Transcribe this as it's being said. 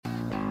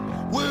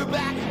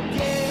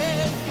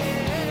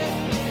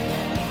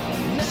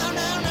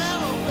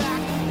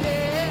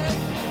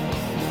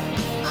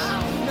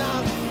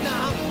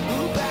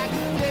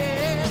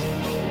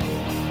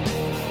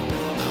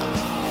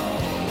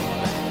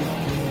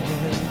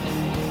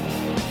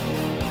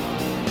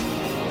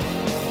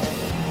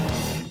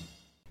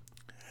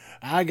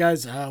Hi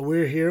guys,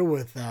 we're here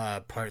with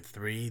part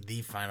 3,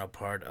 the final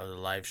part of the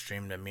live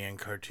stream that me and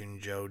Cartoon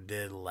Joe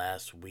did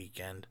last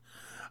weekend.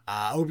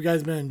 I hope you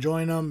guys been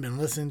enjoying them, been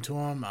listening to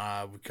them,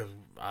 because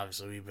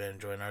obviously we've been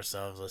enjoying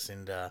ourselves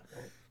listening to,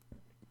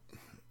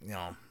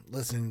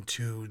 listening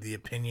to the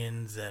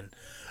opinions and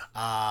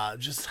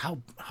just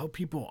how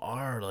people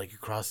are like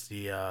across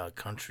the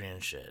country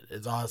and shit.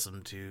 It's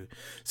awesome to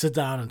sit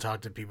down and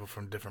talk to people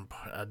from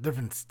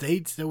different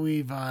states that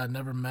we've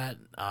never met.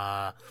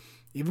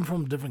 Even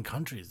from different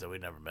countries that we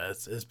never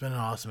met. It's been an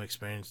awesome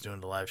experience doing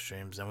the live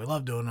streams, and we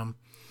love doing them.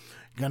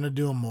 Gonna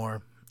do them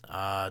more.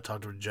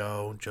 Talked with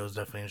Joe. Joe's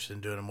definitely interested in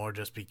doing it more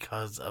just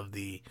because of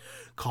the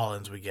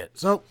call-ins we get.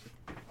 So,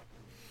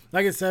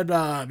 like I said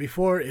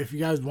before, if you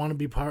guys want to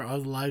be part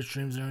of the live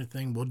streams and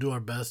everything, we'll do our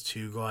best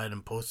to go ahead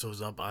and post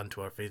those up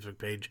onto our Facebook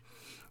page.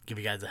 Give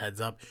you guys a heads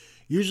up.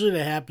 Usually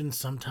they happen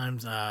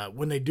sometimes.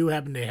 When they do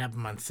happen, they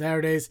happen on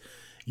Saturdays.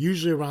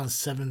 Usually around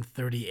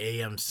 7:30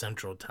 a.m.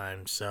 Central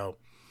Time. So,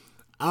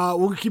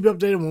 we'll keep you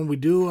updated when we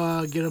do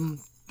get them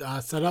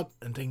set up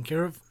and taken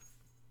care of.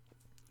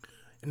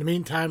 In the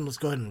meantime, let's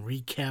go ahead and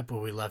recap where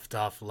we left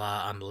off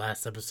on the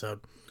last episode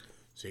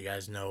so you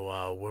guys know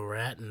where we're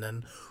at. And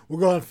then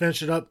we'll go ahead and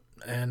finish it up.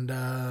 And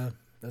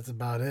that's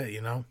about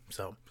it,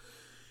 So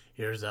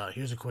here's a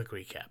quick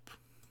recap.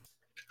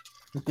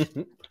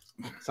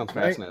 Sounds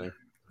fascinating. Right?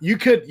 You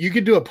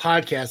could do a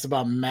podcast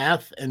about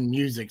math and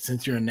music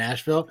since you're in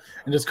Nashville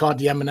and just call it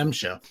the Eminem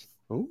Show.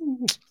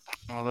 Ooh.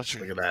 Oh,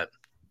 look at that.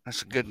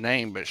 That's a good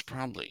name, but it's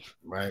probably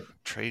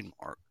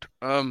trademarked.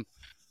 No,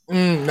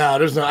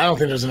 there's no. I don't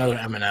think there's another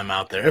Eminem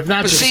out there. If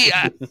not,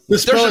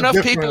 there's enough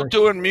people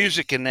doing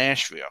music in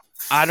Nashville.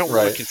 I don't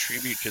want to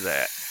contribute to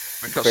that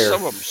because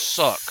some of them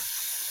suck.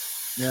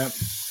 Yep.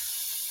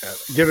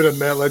 Give it a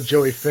minute. Let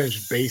Joey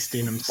finish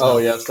basting himself. Oh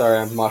yeah, sorry,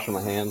 I'm washing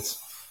my hands.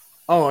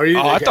 Oh, are you?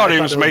 Oh, I thought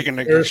he was making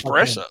an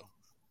espresso.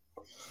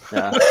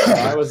 Yeah,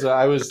 I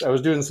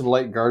was doing some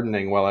light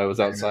gardening while I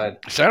was outside.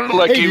 It sounded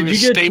like he was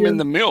steaming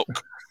the milk.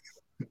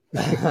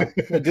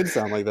 It did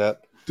sound like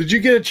that. Did you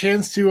get a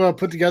chance to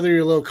put together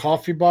your little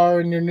coffee bar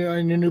in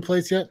your new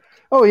place yet?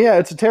 Oh yeah,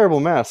 it's a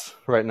terrible mess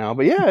right now,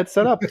 but yeah, it's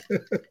set up.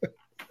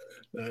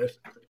 Nice.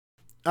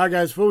 All right,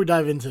 guys. Before we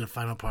dive into the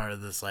final part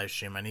of this live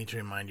stream, I need to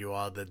remind you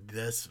all that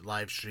this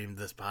live stream,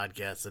 this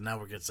podcast, the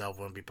network itself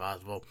wouldn't be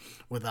possible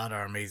without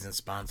our amazing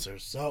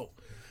sponsors. So,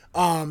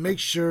 make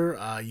sure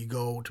you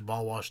go to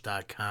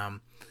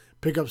ballwash.com.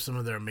 Pick up some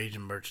of their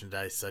amazing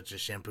merchandise, such as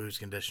shampoos,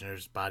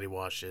 conditioners, body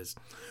washes,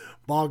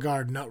 ball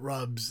guard, nut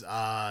rubs.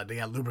 They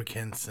got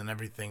lubricants and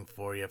everything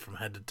for you from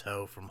head to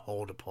toe, from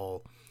hole to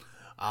pole.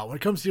 When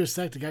it comes to your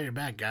set, they got your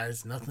back,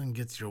 guys. Nothing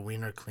gets your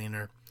wiener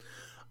cleaner.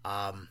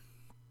 All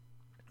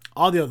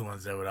the other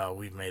ones that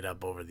we've made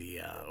up over the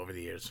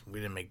years.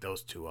 We didn't make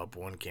those two up.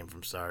 One came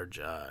from Sarge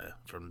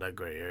from the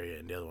Gray area,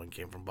 and the other one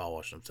came from Ball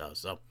Wash themselves.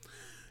 So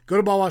go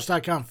to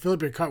ballwash.com, fill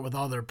up your cart with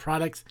all their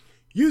products.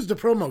 Use the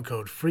promo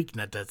code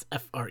FREAKNET, that's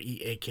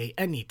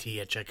FREAKNET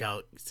at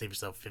checkout. Save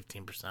yourself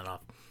 15%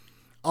 off.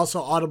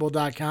 Also,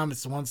 audible.com,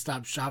 it's the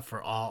one-stop shop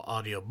for all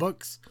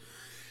audiobooks.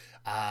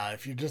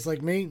 If you're just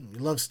like me, you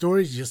love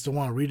stories, you just don't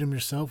want to read them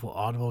yourself, well,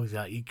 Audible's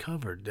got you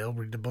covered. They'll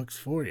read the books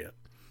for you.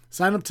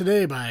 Sign up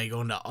today by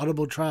going to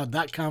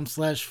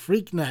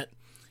audibletrial.com/freaknet.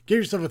 Give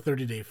yourself a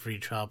 30-day free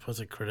trial plus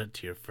a credit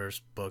to your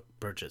first book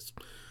purchase.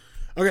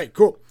 Okay,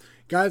 cool.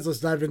 Guys, let's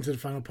dive into the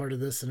final part of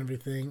this and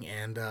everything,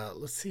 and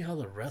let's see how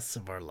the rest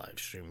of our live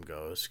stream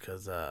goes,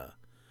 because I'm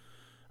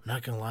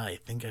not going to lie, I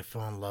think I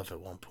fell in love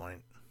at one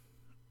point.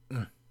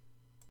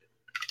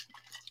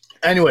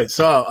 Anyway,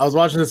 so I was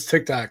watching this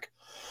TikTok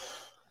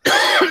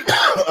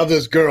of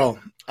this girl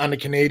on the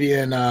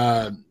Canadian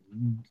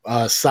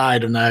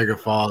side of Niagara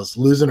Falls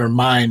losing her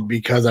mind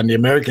because on the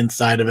American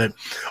side of it,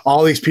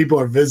 all these people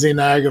are visiting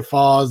Niagara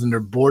Falls and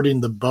they're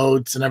boarding the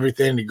boats and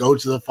everything to go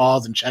to the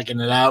falls and checking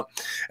it out.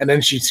 And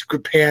then she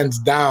pans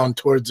down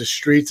towards the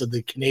streets of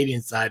the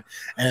Canadian side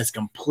and it's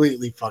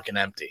completely fucking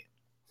empty.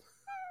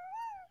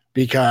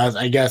 Because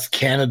I guess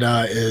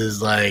Canada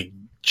is like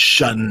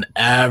shutting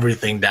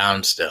everything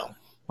down still.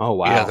 Oh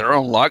wow. Yeah, they're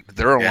on lock.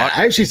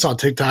 I actually saw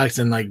TikToks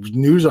and like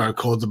news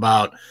articles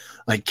about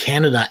like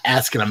Canada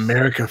asking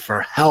America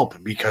for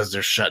help because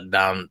they're shut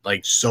down,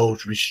 like so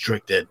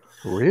restricted.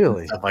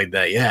 Really? Stuff like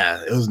that.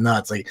 Yeah, it was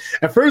nuts. Like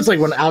at first, like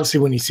when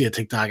you see a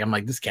TikTok, I'm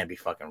like, this can't be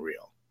fucking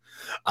real.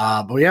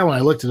 But yeah, when I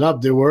looked it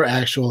up, there were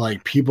actual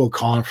like people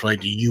calling for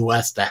like the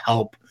U.S. to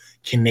help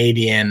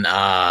Canadian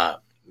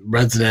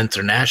residents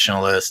or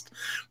nationalists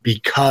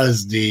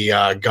because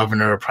the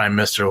governor or prime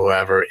minister or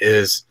whoever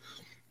is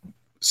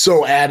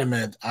so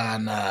adamant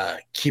on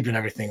keeping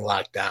everything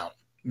locked down.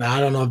 Now,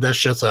 I don't know if that's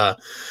just a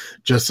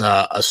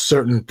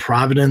certain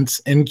province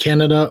in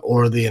Canada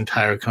or the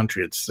entire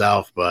country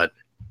itself, but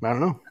I don't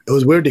know. It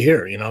was weird to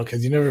hear,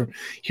 because you never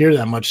hear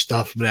that much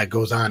stuff that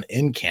goes on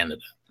in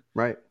Canada.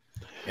 Right.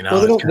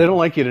 Well, they don't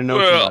like you to know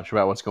too much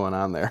about what's going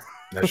on there.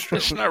 That's true.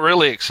 It's not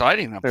really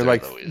exciting up there.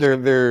 Like though,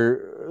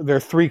 they're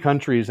three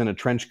countries in a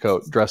trench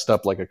coat dressed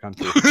up like a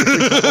country.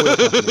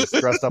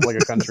 Dressed up like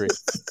a country.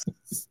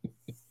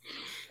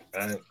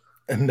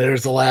 And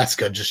there's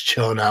Alaska just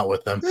chilling out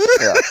with them.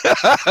 Yeah.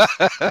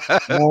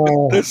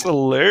 Oh, That's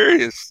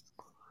hilarious.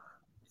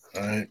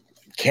 all right.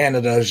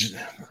 Canada.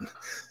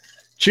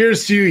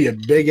 Cheers to you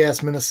big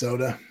ass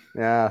Minnesota.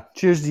 Yeah.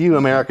 Cheers to you,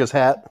 America's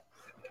hat.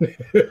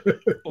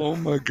 Oh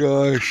my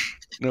gosh.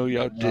 No,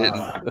 y'all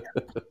didn't.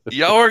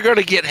 Y'all are going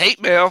to get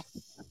hate mail.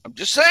 I'm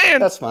just saying.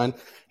 That's fine.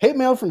 Hate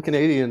mail from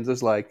Canadians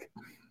is like,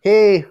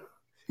 hey,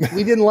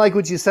 we didn't like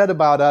what you said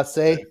about us,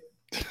 eh?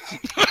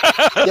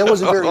 That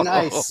wasn't very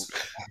nice.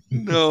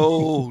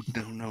 No.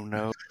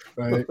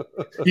 Right.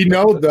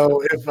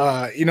 Though, if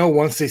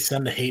once they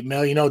send a hate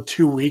mail,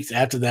 2 weeks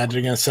after that,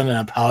 they're gonna send an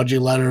apology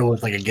letter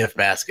with like a gift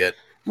basket.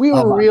 We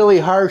were really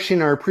harsh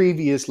in our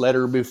previous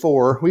letter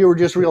before. We were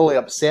just really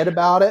upset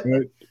about it.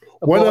 Right.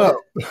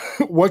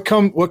 What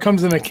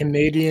comes in a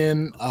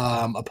Canadian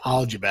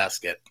apology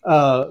basket?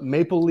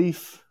 Maple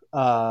leaf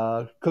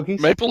cookies.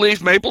 Maple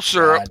leaf, maple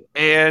syrup,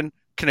 and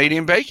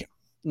Canadian bacon.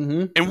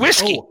 Mm-hmm. And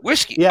whiskey. Oh.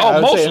 Whiskey. Yeah, Oh,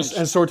 Molson's.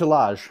 And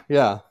sortilage.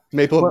 Yeah.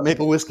 Maple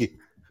whiskey.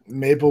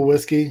 Maple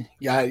whiskey.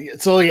 Yeah.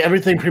 So like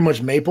everything pretty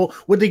much maple.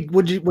 Would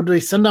they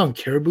send down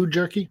caribou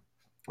jerky?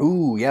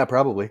 Ooh, yeah,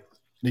 probably.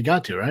 They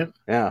got to, right?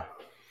 Yeah.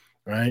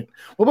 Right.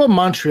 What about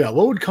Montreal?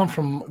 What would come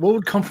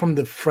from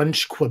the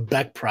French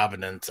Quebec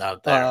province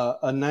out there?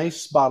 A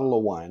nice bottle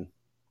of wine.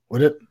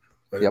 Would it?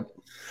 Yep.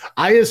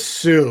 I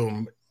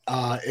assume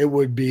it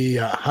would be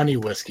honey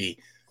whiskey.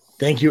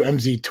 Thank you,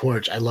 MZ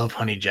Torch. I love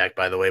Honey Jack,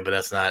 by the way, but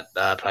that's not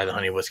probably the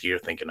honey whiskey you're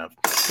thinking of.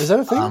 Is that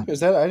a thing? I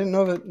didn't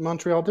know that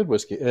Montreal did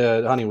whiskey,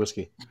 honey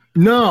whiskey.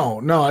 No.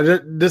 I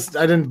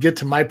didn't get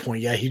to my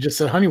point yet. He just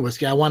said honey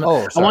whiskey. I want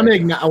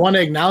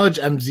to acknowledge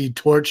MZ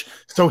Torch,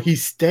 so he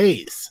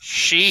stays.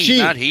 She,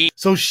 not he.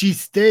 So she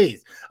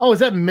stays. Oh, is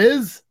that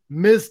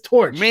Ms.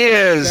 Torch?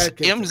 Ms.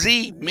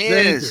 MZ,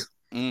 Ms.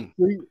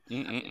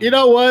 You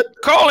know what?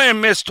 Call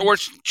him Miss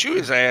Torch. Chew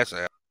his ass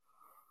out.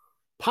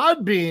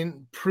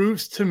 Podbean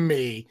proves to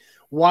me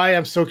why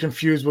I'm so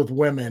confused with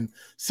women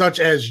such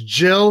as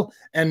Jill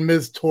and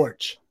Ms.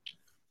 Torch.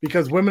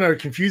 Because women are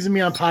confusing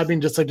me on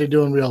Podbean just like they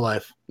do in real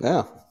life.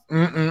 Yeah.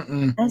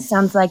 That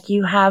sounds like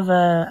you have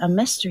a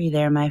mystery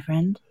there, my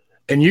friend.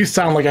 And you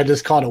sound like I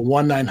just called a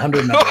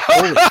 1-900 number.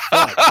 Holy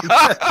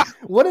fuck.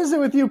 What is it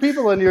with you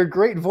people and your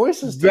great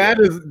voices today?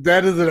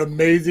 That is an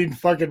amazing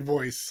fucking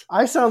voice.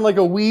 I sound like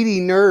a weedy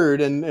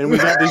nerd and we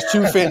got these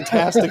two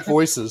fantastic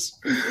voices.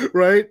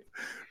 Right?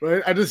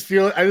 I just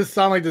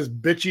sound like this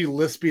bitchy,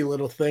 lispy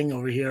little thing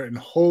over here, and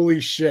holy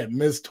shit,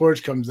 Ms.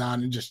 Torch comes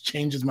on and just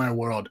changes my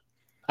world.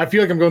 I feel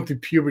like I'm going through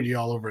puberty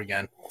all over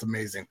again. It's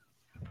amazing.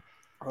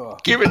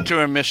 Give it to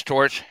him, Miss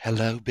Torch.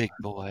 Hello, big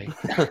boy.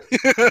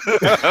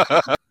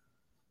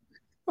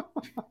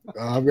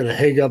 I'm going to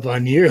hang up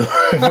on you.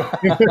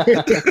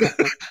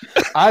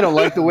 I don't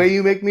like the way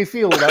you make me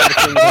feel about the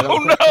things I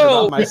don't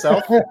about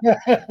myself.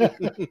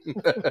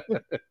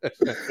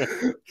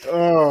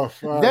 Oh,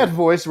 fuck. That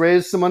voice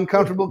raised some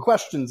uncomfortable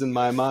questions in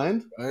my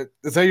mind.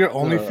 Is that your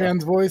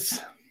OnlyFans voice?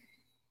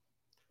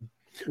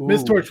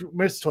 Miss Torch,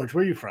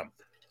 where are you from?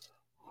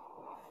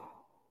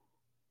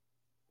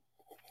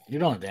 You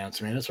don't have to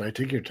answer me. That's right.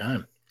 Take your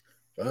time.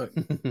 Fuck.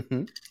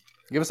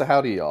 Give us a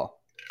howdy, y'all.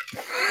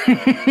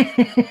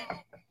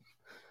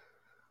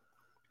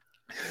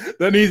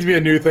 That needs to be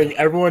a new thing.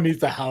 Everyone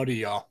needs a howdy,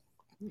 y'all.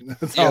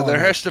 There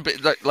has to be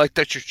like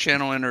that's your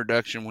channel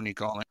introduction when you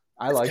call it.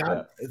 I like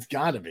that. It's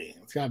got to be.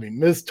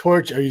 Ms.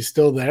 Torch, are you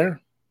still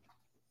there?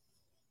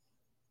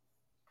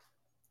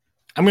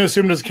 I'm going to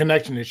assume there's a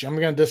connection issue. I'm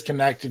going to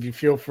disconnect. If you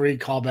feel free,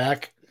 call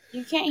back.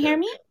 You can't hear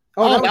me?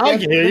 Oh, I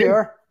can hear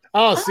you.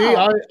 Oh, see,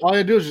 Oh. all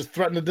I do is just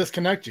threaten to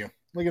disconnect you.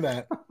 Look at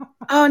that.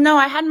 Oh, no,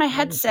 I had my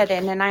headset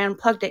in and I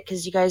unplugged it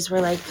because you guys were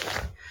like,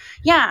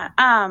 yeah,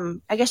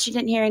 I guess you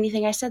didn't hear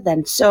anything I said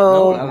then.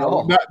 So, No, not at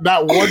all.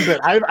 Not one bit.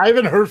 I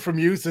haven't heard from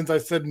you since I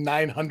said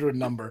 900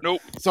 number.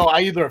 Nope. So I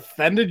either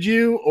offended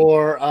you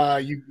or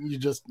you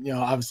just,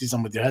 obviously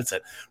someone with your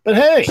headset. But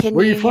hey, can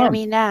where you you hear from?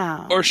 me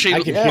now? Or she I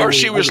can hear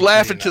was you. I can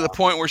laughing hear to you the now.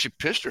 point where she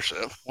pissed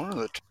herself. One of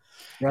the two.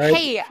 Right?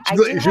 Hey, I She's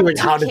do like- she's have like,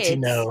 two how did kids, he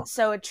know?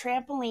 so a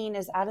trampoline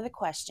is out of the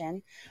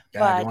question.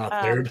 God, you but want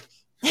a third?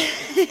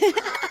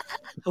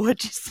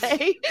 What'd you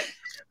say?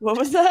 What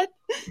was that?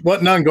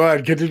 What? None. Go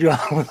ahead. Continue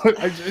on.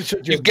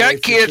 You've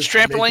got kids,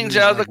 trampolines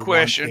out of the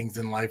question. Things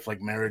in life like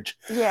marriage.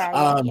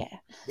 Yeah.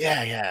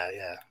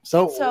 Yeah.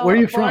 So So where are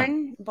you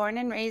from? born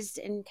and raised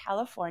in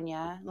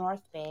California,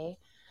 North Bay.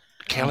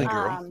 Cali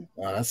girl.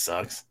 Oh, that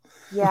sucks.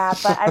 Yeah,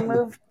 but I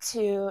moved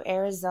to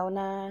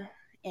Arizona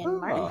in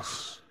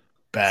March.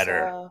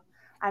 Better. So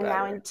I'm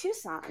now in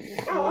Tucson.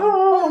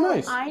 Oh,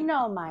 nice. I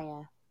know,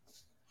 Maya.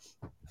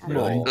 And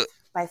Really?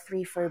 my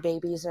 3 fur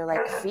babies are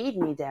like, feed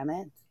me, damn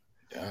it.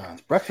 Yeah.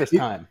 Breakfast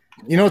time.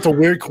 It's a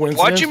weird coincidence.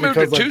 Why'd you move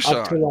to because,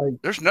 up Tucson?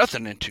 There's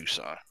nothing in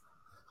Tucson.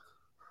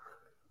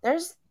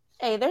 There's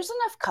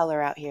enough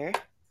color out here.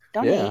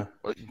 Don't Yeah.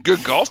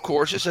 Good golf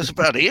courses. That's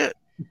about it.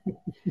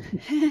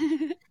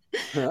 you?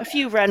 A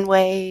few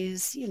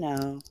runways,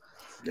 a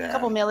yeah.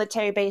 couple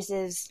military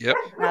bases. Yep.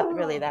 Not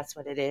really, that's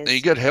what it is. And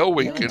you got Hell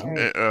Week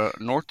Military.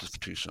 north of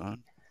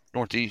Tucson.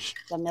 Northeast.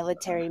 The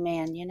military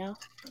man, you know?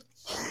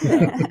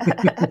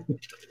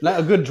 Not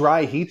a good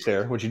dry heat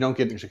there, which you don't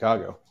get in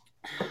Chicago.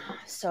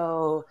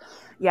 So,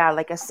 yeah,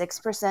 like a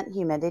 6%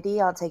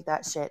 humidity, I'll take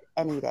that shit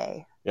any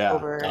day. Yeah.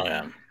 Over,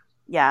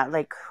 yeah,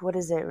 like, what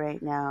is it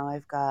right now?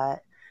 I've got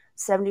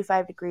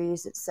 75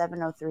 degrees. It's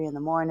 7:03 in the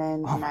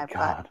morning. Oh and my I've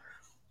God. got,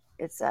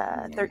 it's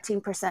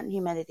 13%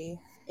 humidity.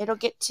 It'll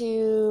get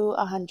to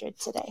 100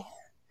 today.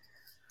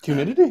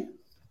 Humidity?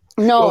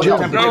 No, Oh,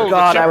 no,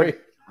 God, I sorry. would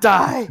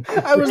die.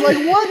 I was like,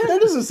 what? That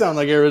doesn't sound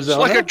like It's Arizona.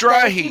 like a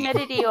dry The heat.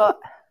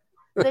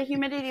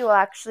 humidity will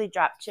actually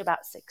drop to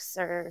about 6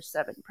 or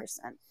 7%.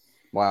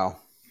 Wow.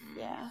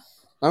 Yeah.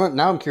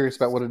 Now I'm curious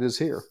about what it is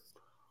here.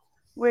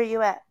 Where are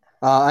you at?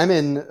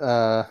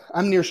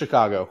 I'm near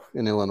Chicago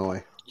in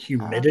Illinois.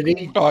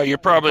 Humidity. Oh, you're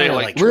probably Yeah,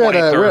 like like 20,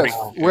 30.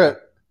 We're at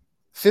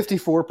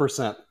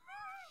 54%.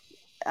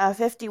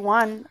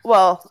 51.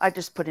 Well, I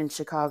just put in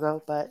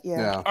Chicago, but yeah.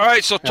 Yeah. All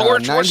right, so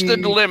Torch, what's the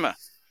 90 dilemma?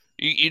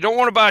 You don't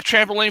want to buy a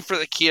trampoline for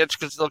the kids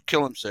because they'll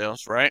kill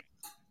themselves, right?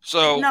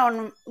 So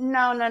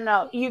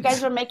No. You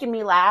guys were making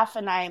me laugh,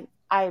 and I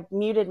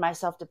muted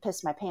myself to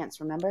piss my pants,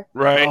 remember?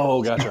 right.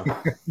 Oh, gotcha.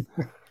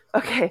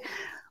 Okay.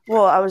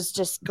 Well, I was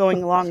just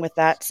going along with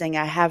that, saying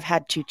I have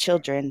had 2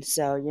 children,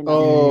 so, you know.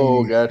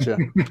 Oh, gotcha.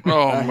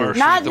 Oh, mercy.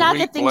 Not the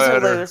weak things you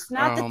bladder. lose.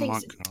 Not the Oh,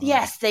 things. my God.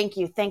 Yes, thank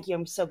you.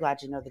 I'm so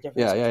glad you know the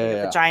difference Yeah, between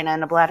yeah. a vagina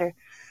and a bladder.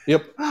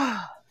 Yep.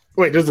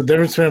 Wait, there's a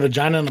difference between a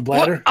vagina and a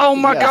bladder? What? Oh,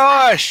 my Yeah.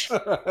 gosh.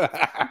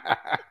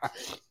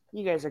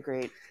 You guys are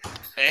great.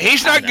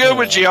 He's not good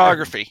with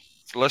geography.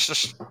 Let's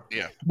just,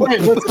 yeah. Wait,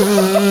 listen,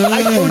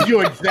 I told you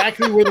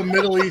exactly where the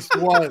Middle East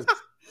was.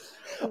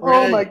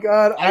 Oh my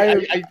God!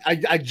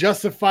 I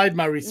justified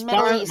my Middle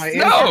response. East. My Is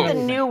No. that answer.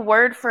 the new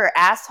word for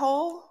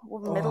asshole?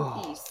 Middle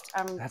Oh, East.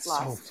 I'm That's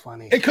lost. so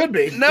funny. It could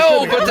be.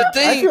 No, It could be. but the I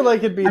thing, feel like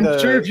it'd be I'm the.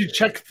 sure if you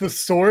check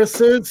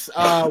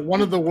thesauruses, one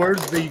of the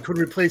words that you could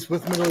replace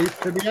with Middle East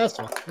could be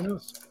asshole. Who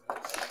knows?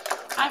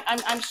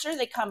 I'm sure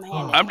they come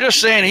hand in I'm just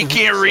saying he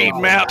can't read So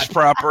maps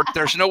proper.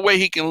 There's no way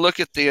he can look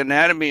at the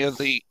anatomy of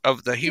the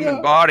human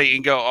Yeah. body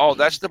and go, "Oh,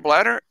 that's the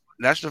bladder,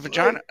 that's the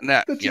vagina."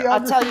 Nah, The yeah.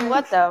 I'll tell you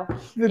what, though.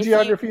 The if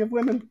geography of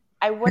women.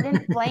 I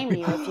wouldn't blame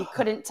you if you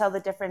couldn't tell the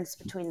difference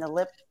between the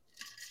lip,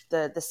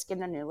 the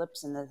skin on your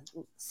lips and the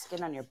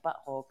skin on your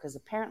butthole, because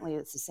apparently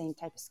it's the same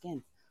type of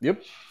skin.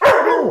 Yep.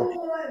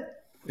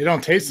 They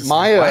don't taste the same.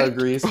 Maya What?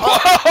 agrees.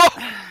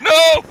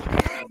 No.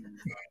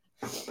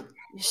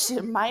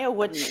 Maya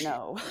wouldn't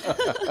know.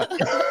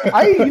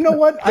 You know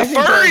what? The think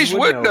dogs furries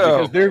would know.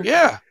 because they're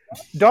Yeah.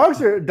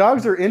 dogs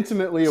are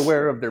intimately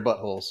aware of their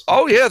buttholes.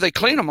 Oh yeah, they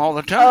clean them all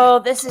the time. Oh,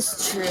 this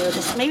is true.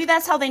 Maybe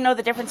that's how they know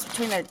the difference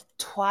between a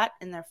twat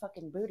and their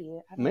fucking booty.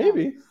 I don't know.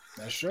 Maybe.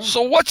 That's true.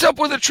 So what's up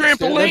with a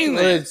trampoline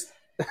then?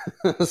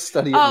 Let's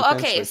study it. Oh,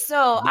 okay. intensely.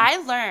 So I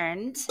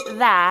learned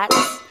that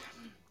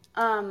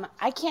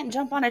I can't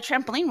jump on a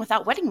trampoline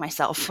without wetting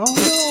myself. Oh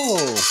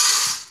no!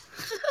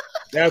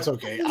 That's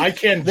okay. I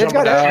can't They've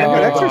jump got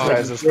down.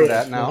 exercises for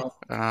that now.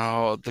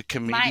 Oh, the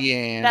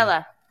comedian.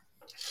 Bella.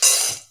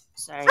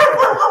 Sorry.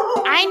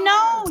 I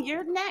know.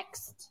 You're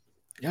next.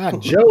 Yeah,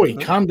 Joey,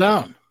 calm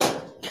down.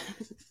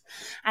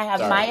 I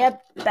have Sorry. Maya,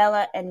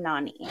 Bella, and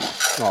Nani.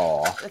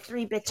 Aw. The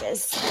 3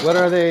 bitches. What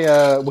are they?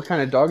 What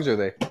kind of dogs are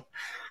they?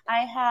 I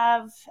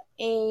have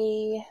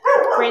a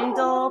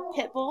Brindle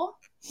Pit Bull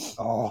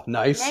Oh,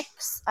 nice.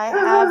 mix. I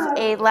have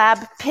a Lab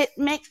Pit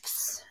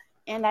mix.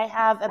 And I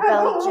have a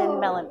Belgian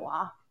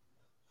Malinois.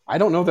 I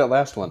don't know that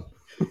last one.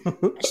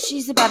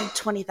 She's about a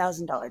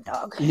 $20,000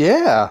 dog.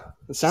 Yeah,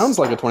 it sounds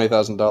like a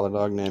 $20,000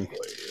 dog name.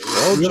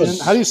 Belgian.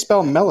 How do you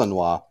spell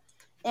Malinois?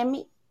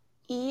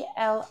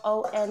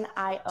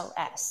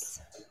 MELONIOS.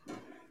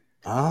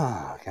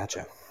 Ah,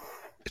 gotcha.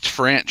 It's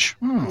French.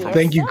 Yes,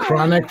 Thank you, sir.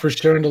 Chronic, for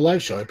sharing the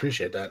live show. I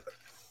appreciate that.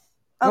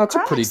 Oh, it's a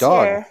pretty Chronic's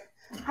dog. here.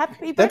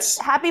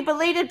 Happy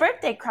belated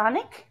birthday,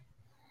 Chronic.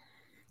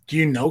 Do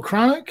you know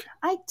Chronic?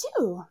 I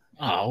do.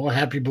 Oh, well,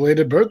 happy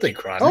belated birthday,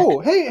 Chronic. Oh,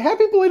 hey,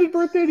 happy belated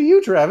birthday to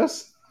you,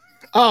 Travis.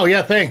 Oh,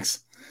 yeah,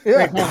 thanks.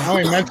 Yeah. I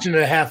only mentioned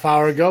it a half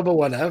hour ago, but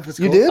whatever. It's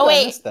You cool. did? Oh I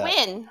wait, missed that.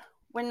 when?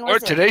 When Or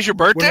was it? today's your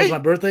When was birthday? my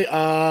birthday?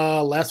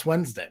 Last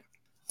Wednesday.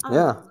 Oh,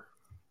 Yeah.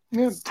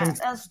 Yeah, that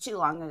was too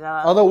long ago.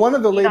 Although one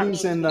of the You don't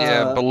ladies need in to-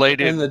 Yeah,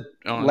 belated in the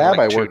on lab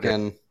like I work 2 days.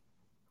 in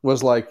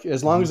was like,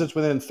 as long as it's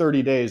within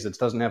 30 days, it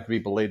doesn't have to be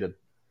belated.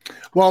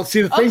 Well,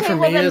 see, the thing Okay, for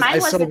well me then is mine I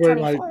was the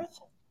celebrate my 24th.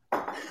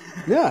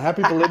 Yeah,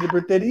 happy belated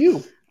birthday to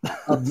you.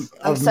 I'm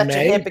of such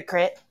May. a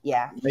hypocrite.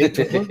 Yeah. May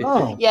 24th?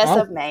 Oh, Yes,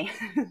 oh, of May.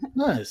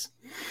 nice.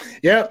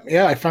 Yeah,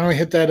 I finally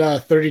hit that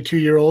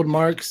 32-year-old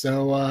mark.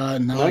 So now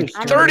Nice.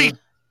 I 30.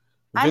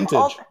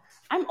 Vintage.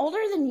 I'm older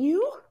than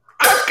you.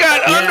 I've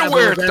got Yeah,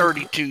 underwear but at then-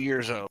 32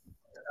 years old.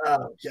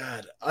 Oh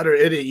God, utter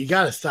idiot! You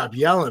gotta stop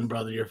yelling,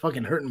 brother. You're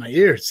fucking hurting my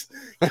ears.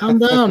 Calm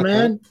down,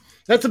 man.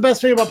 That's the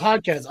best thing about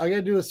podcasts. All you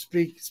gotta do is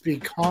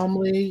speak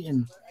calmly,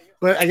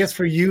 but I guess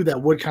for you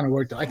that would kind of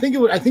work though. I think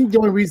the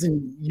only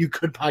reason you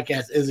could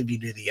podcast is if you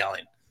do the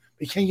yelling.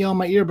 You can't yell in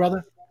my ear,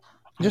 brother.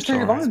 Just turn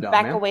your sorry. volume down,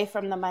 Back man. away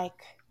from the mic.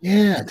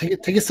 Yeah,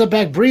 take a step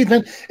back, breathe,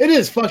 man. It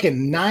is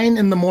fucking 9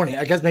 in the morning.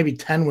 I guess maybe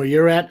 10 where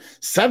you're at,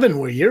 7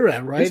 where you're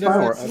at, right? It's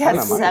fine. Everett? Fine Yeah, on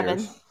my 7.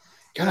 ears.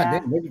 God Yeah.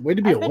 damn, way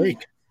to be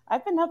awake.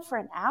 I've been up for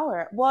an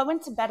hour. Well, I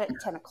went to bed at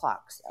 10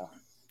 o'clock, so.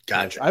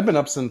 Gotcha. I've been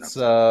up since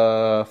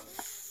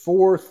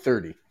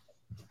 4:30.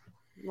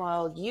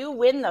 Well, you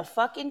win the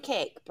fucking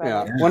cake,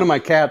 Yeah. brother. One of my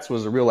cats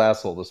was a real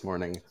asshole this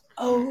morning.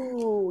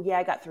 Oh, yeah,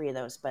 I got 3 of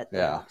those, but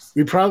Yeah. thanks.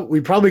 We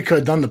probably could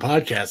have done the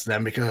podcast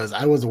then because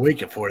I was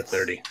awake at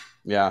 4:30.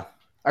 Yeah.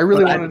 I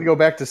really But I- wanted to go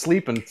back to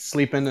sleep and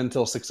sleep in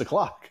until 6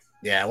 o'clock.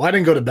 Yeah, well, I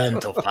didn't go to bed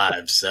until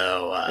 5,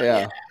 so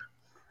Yeah.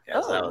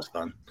 so that was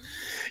fun.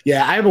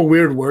 Yeah, I have a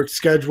weird work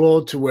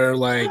schedule to where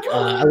like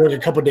I work a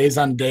couple days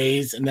on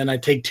days and then I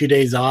take 2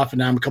 days off and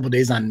then I'm a couple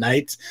days on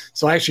nights.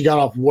 So I actually got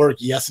off work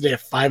yesterday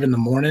at 5 in the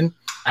morning.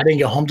 I didn't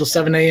get home till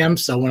 7 a.m.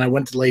 So when I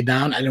went to lay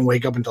down, I didn't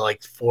wake up until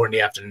like 4 in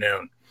the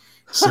afternoon.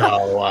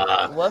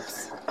 So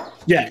Whoops.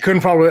 yeah, I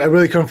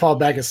really couldn't fall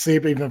back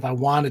asleep even if I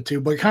wanted to.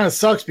 But it kind of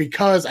sucks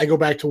because I go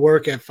back to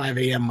work at 5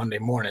 a.m. Monday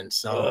morning.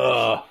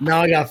 So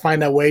now I gotta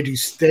find that way to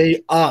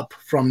stay up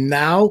from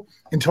now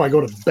until I go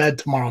to bed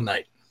tomorrow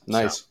night.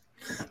 Nice.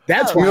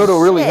 That's Oh, why. You know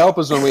what'll really shit. help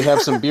is when we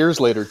have some beers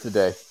later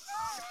today.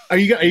 Are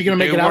you gonna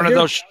make Do it out one of here?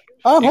 those.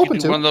 I'm you hoping can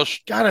do to. one of those.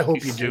 God, I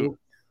hope you you can do.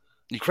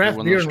 You can Craft do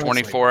one beer of those and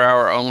wrestling.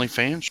 24-hour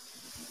OnlyFans.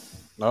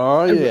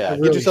 Oh, yeah. I Get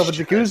really yourself a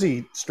should.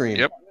 jacuzzi stream.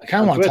 Yep. I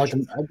kind of want to talk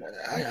Twitch.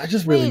 to. I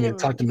just really Wait a need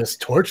to talk to Miss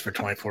Torch for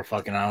 24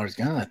 fucking hours.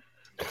 God,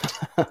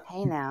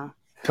 Hey, now.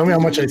 tell me how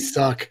much I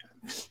suck.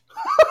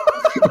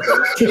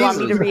 Do you want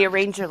me to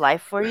rearrange your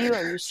life for you?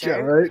 Are you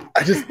sure? right.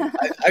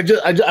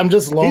 I'm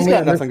just lonely. He's got I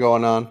miss- nothing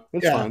going on.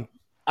 It's Yeah. fine.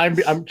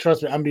 I'm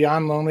trust me. I'm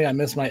beyond lonely. I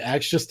miss my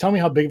ex. Just tell me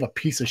how big of a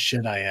piece of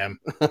shit I am.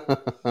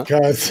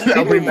 Because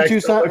I'll bring back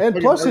Tucson, and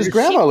plus his She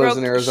grandma lives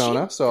in broke-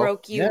 Arizona, she so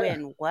broke you Yeah.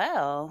 in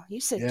well. You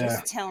said Yeah.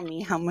 just tell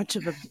me how much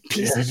of a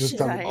piece Yeah, of just shit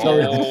tell I me- am. tell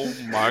me. Oh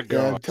my Yeah,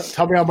 god!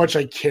 tell me how much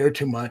I care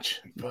too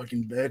much.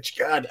 Fucking bitch.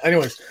 God.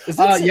 Anyways, is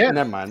that yeah.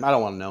 never mind. I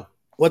don't want to know.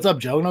 What's up,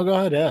 Joe? No, go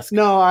ahead. Ask.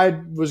 No, I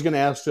was going to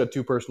ask a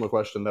too personal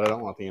question that I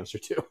don't want the answer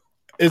to.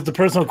 Is the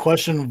personal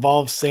question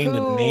involve saying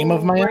the name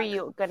of my Who were ex?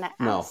 you gonna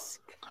No. ask?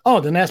 Oh,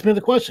 then ask me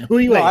the question. Who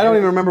are you? No, at? I don't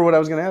even remember what I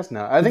was going to ask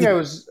now. I think I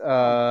was,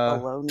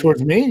 Baloney.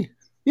 Towards me?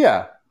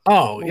 yeah,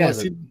 Oh, What yeah. was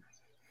See, it?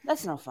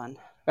 That's no fun.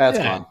 that's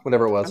Yeah. fine.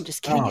 Whatever it I'm was.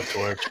 just kidding. oh,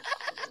 Torch.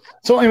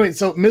 So anyway,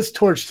 so Miss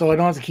Torch. So I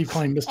don't have to keep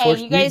calling Miss Torch.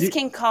 Hey, you guys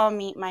can call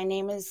me. My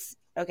name is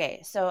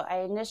okay. So I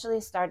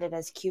initially started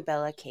as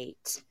Qbella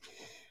Kate.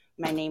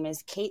 My name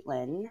is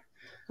Caitlin.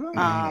 You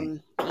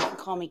can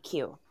call me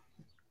Q.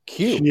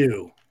 Cute.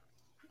 Q.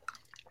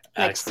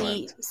 Like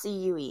Excellent.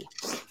 CUE.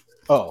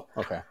 Oh,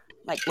 okay.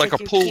 Like a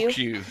Q, pool Q.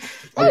 cue.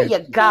 There you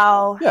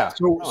go. Yeah.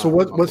 So Oh,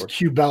 what's I'm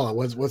Q Bella?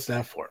 What's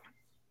that for?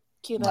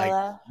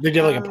 Qbella. Did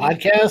you have like a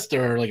podcast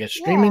or like a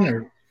streaming yeah.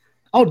 or?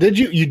 Oh, did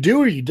you? You do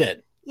or you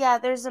did? Yeah,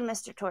 there's a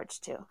Mr. Torch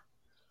too.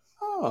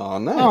 Oh,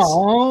 nice.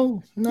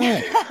 Oh,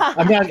 nice.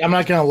 I'm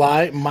not gonna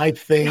lie. My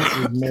thing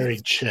is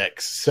married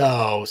chicks.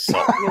 So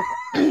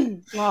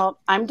Well,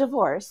 I'm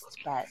divorced,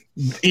 but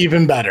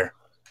even better.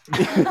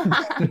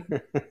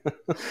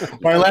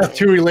 My last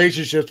 2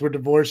 relationships were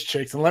divorced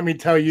chicks, and let me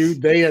tell you,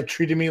 they have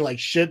treated me like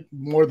shit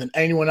more than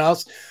anyone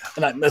else,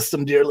 and I miss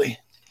them dearly.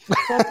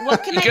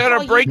 what can You I gotta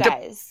call break you the-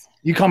 guys?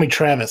 You call me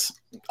Travis.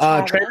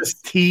 Travis? Travis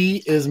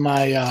T is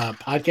my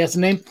podcasting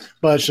name,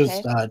 but it's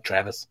just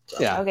Travis. So,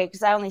 Yeah. Okay,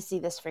 because I only see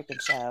this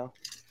freaking show.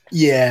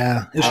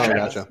 yeah, it's Oh,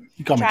 Travis. gotcha.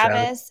 You call me Travis.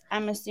 Travis,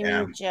 I'm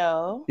assuming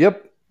Joe,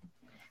 Yep.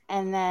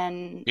 and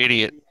then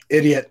Idiot.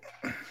 Idiot.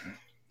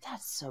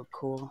 that's so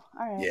cool.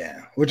 All right.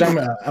 Yeah, which I'm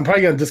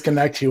probably gonna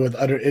disconnect you with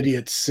other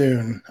idiots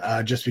soon,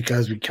 just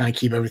because we kind of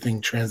keep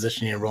everything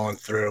transitioning and rolling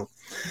through.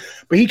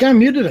 But he kind of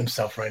muted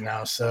himself right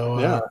now, so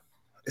Yeah.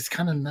 it's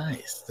kind of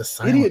nice. The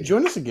silence. Idiot,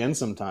 join us again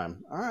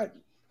sometime. All right.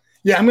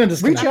 Yeah, I'm gonna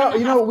disconnect. Reach out.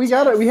 You know, we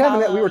got it. We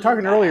have an. We were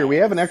talking Follow you earlier. We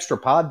guys. have an extra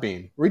pod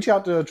bean. Reach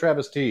out to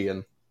Travis T.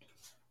 And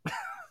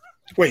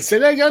Wait, say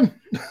that again.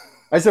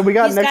 I said we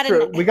got He's an got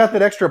extra. an- We got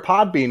that extra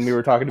pod bean we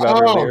were talking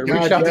about Oh, earlier.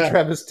 Reach God, out yeah. to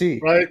Travis T.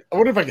 Right? I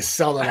wonder if I could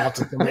sell that out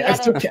to somebody. I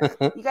still can't.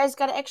 You guys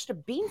got an extra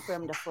bean for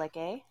him to flick,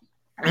 eh?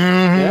 Mhm.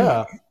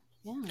 Yeah.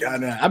 Yeah.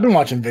 God, I've been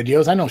watching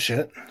videos. I know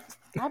shit.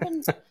 I've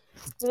been.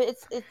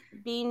 It's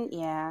bean.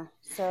 Yeah.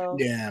 So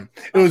Yeah, it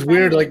my was friend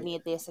weird. made Like,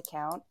 me this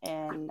account,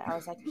 and I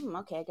was like,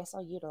 okay, I guess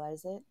I'll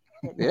utilize it.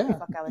 Didn't know what Yeah. the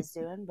fuck I was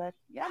doing, but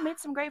yeah, I made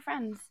some great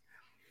friends.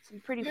 Some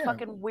pretty Yeah.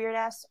 fucking weird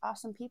ass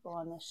awesome people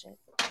on this shit.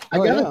 I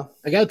Oh, gotta, yeah.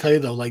 I gotta tell you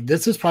though, like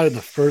this is probably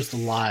the first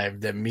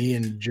live that me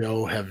and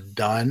Joe have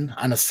done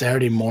on a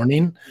Saturday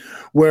morning,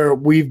 where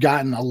we've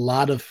gotten a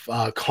lot of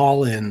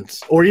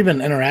call-ins or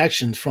even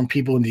interactions from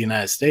people in the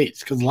United States.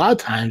 Because a lot of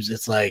times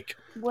it's like,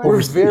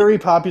 We're very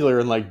popular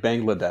in like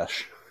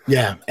Bangladesh.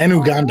 yeah, and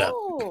Uganda.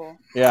 Oh.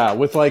 Yeah,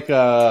 with like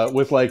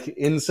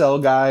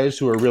incel guys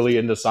who are really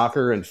into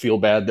soccer and feel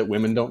bad that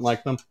women don't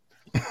like them.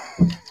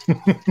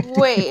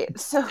 Wait,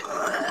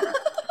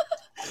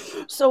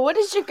 so what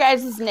is your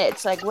guys'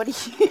 niche? Like, what do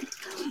you?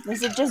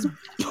 Is it just?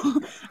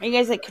 Are you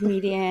guys like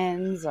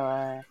comedians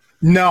or?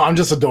 No, I'm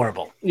just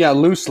adorable. Yeah,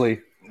 loosely.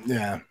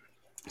 Yeah,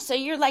 So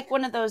you're like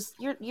one of those.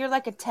 You're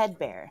like a Ted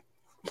bear.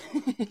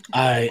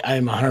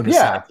 I'm 100%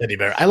 Yeah. a teddy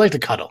bear. I like to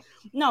cuddle.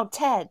 No,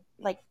 Ted.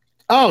 Like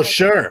Oh,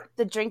 sure.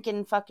 the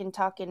drinking, fucking,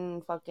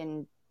 talking,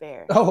 fucking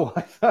bear. Oh,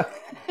 I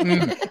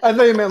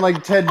thought you meant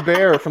like Ted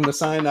Bear from the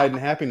Cyanide and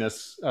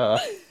Happiness.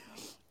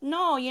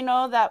 No, you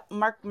know that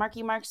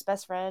Marky Mark's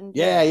best friend.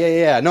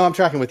 Yeah. No, I'm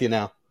tracking with you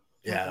now.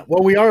 Yeah.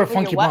 Well, we are a You're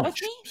funky what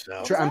bunch. with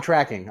me? So. I'm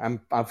tracking. I'm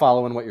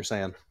following what you're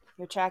saying.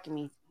 You're tracking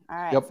me. All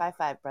right, Yep.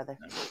 5'5", brother.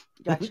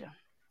 Gotcha.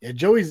 Yeah,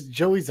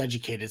 Joey's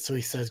educated, so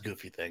he says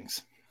goofy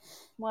things.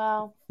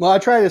 Well, Well, I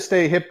try to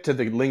stay hip to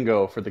the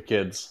lingo for the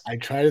kids. I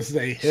try to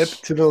stay hip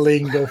to the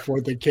lingo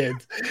for the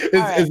kids. all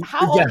right.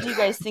 How old do you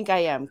guys think I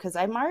am? Because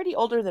I'm already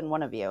older than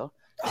one of you.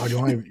 Oh, do you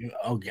want to?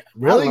 Oh, yeah. I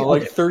Really? don't know,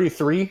 like Okay.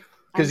 33?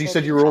 Because I'm you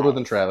said you were older 35.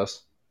 than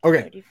Travis.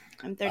 Okay.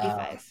 I'm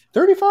 35.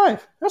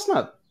 35? That's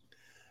not.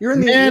 You're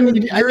in the Man,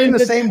 you're in the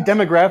same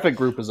demographic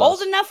group as us.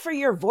 Old enough for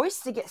your voice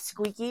to get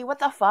squeaky. What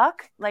the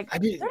fuck? Like I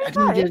didn't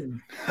 35.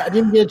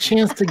 get a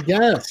chance to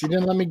guess. You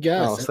didn't let me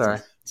guess. Oh, sorry.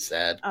 That's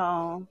sad.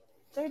 Oh,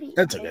 30.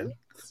 That's okay.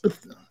 But,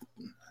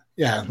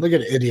 yeah, look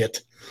at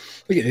idiot.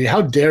 Look at idiot.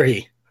 How dare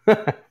he?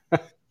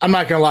 I'm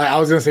not gonna lie. I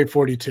was gonna say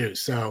 42.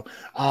 So,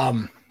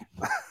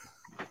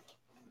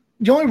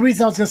 the only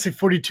reason I was gonna say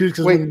 42 is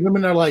because Wait. when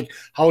women are like,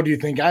 "How old do you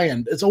think I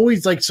am?" It's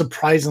always like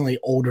surprisingly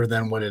older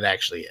than what it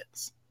actually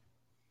is.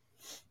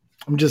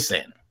 I'm just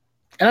saying.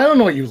 And I don't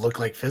know what you look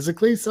like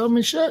physically, so I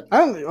mean, shit. I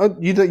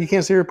don't, you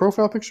can't see your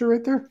profile picture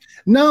right there?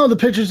 No, the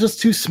picture's just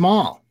too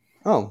small.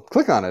 Oh,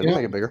 click on it. It'll Yeah.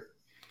 make it bigger.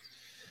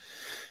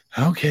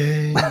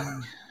 Okay.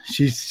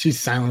 She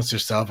silenced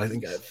herself. I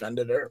think I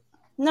offended her.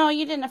 No,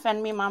 you didn't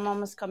offend me. My mom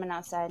was coming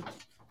outside.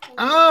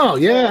 Oh,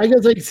 yeah. I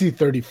guess I can see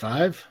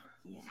 35.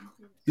 Yeah.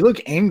 You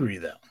look angry,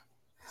 though.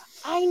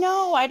 I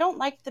know. I don't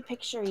like the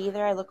picture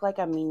either. I look like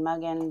a mean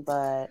muggin,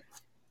 but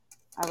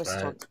I was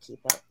Right. told to keep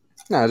it.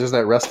 No, just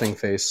that resting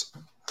face.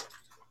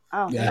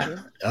 Oh, Yeah. thank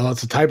Oh,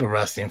 it's a type of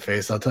resting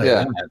face. I'll tell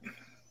Yeah. you that.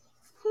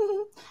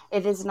 you.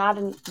 It is not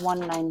a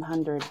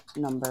 1-900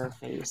 number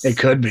face. It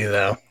could be,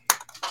 though.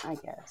 I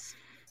guess.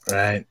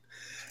 Right.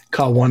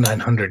 Call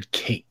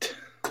 1-900-KATE.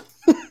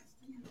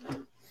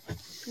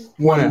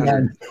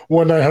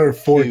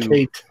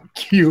 1-900-4-KATE.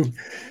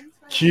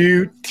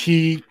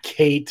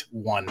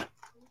 QT-KATE-1.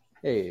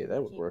 Hey,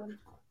 that would work.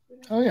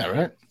 Oh, yeah,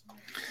 right.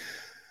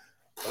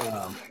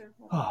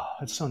 Oh,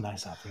 it's so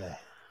nice out today.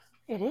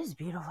 It is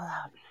beautiful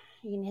out.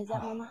 You can hit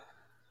that, Mama?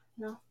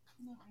 No?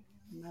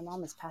 My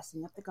mom is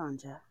passing up the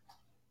ganja.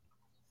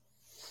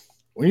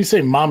 When you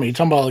say mommy, you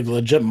talking about like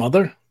legit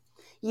mother?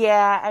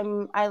 Yeah,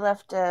 I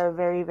left a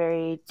very,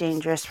 very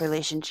dangerous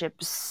relationship,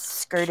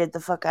 skirted the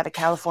fuck out of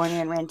California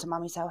and ran to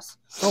mommy's house.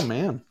 Oh,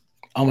 man.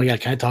 Oh, my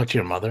God. Can I talk to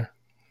your mother?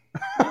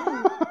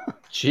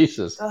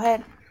 Jesus. Go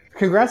ahead.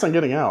 Congrats on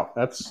getting out.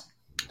 That's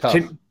tough.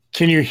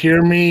 Can you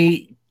hear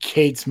me,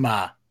 Kate's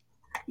ma?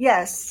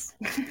 Yes.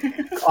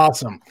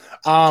 Awesome.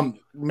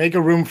 Make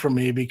a room for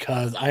me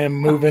because I am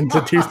moving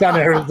to Tucson,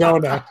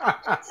 Arizona.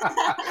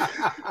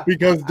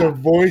 Because the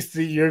voice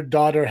that your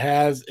daughter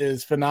has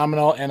is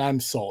phenomenal, and I'm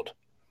sold.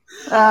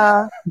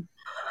 Well,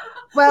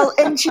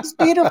 and she's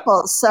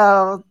beautiful,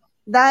 so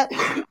that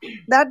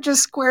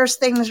just squares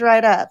things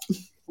right up.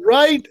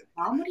 Right?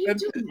 Mom, what are you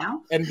doing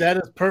now? And that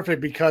is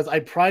perfect because I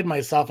pride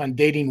myself on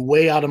dating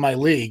way out of my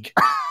league.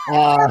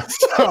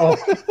 So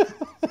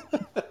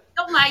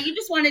Don't lie. You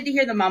just wanted to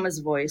hear the mama's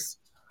voice.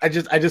 I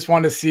just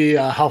want to see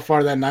how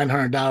far that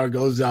 $900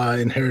 goes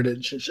in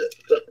heritage and shit.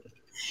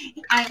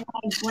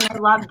 When I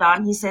logged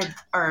on, he said,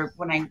 or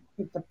when I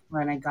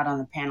got on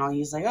the panel, he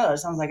was like, "Oh, it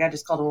sounds like I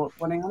just called a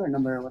 1-800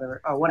 number or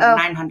whatever, or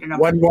 1-900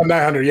 number."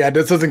 1-900. Yeah,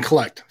 this doesn't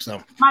collect.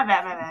 So My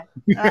bad.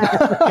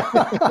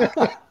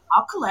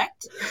 I'll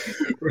collect.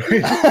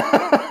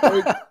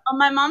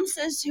 My mom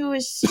says who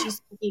is she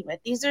speaking with?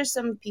 These are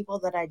some people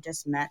that I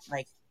just met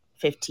like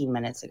 15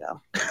 minutes ago.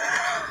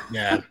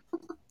 yeah.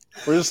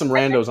 We're just some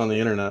randos on the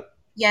internet.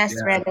 Yes,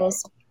 Yeah.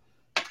 randos.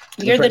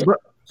 You're the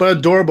But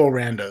adorable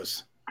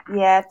randos.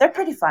 yeah. They're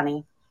pretty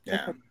funny. They're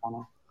Yeah. pretty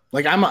funny.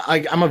 Like I'm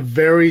a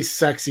very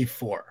sexy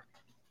 4.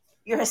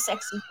 You're a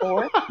sexy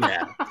 4.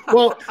 Yeah.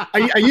 Well,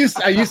 I used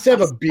to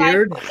have a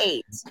beard.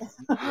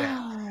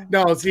 5'8".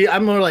 No, see,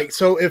 I'm more like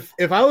so. If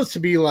I was to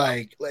be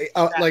like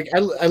I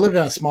live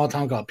in a small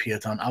town called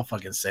Peatone. I'll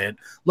fucking say it.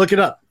 Look it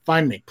up.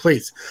 Find me,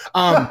 please.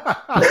 I'm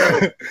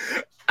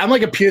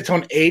like a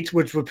Peatone 8,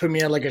 which would put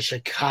me at like a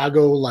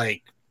Chicago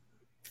like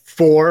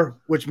 4,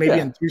 which maybe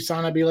Yeah. in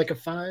Tucson I'd be like a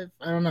 5.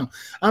 I don't know.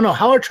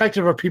 How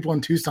attractive are people in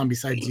Tucson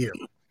besides you?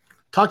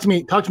 Talk to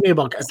me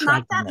about It's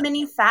not that attractiveness.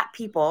 many fat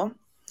people.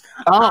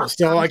 Oh,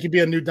 so I could be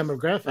a new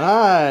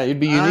demographic. You'd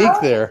be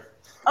unique there.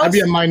 I'd be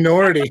a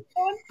minority.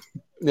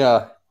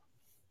 Yeah.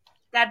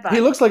 Dad bod.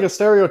 He looks like a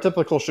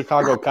stereotypical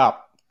Chicago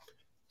cop.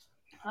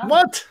 Huh?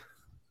 What?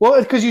 Well,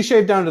 it's because you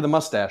shaved down to the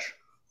mustache.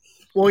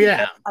 Well,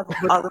 yeah.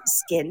 Olive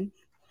skin.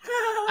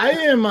 I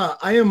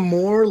am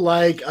more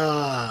like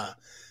oh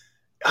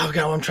god,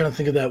 I'm trying to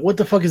think of that. What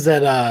the fuck is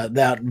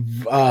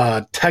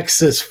that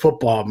Texas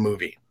football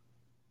movie?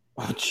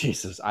 Oh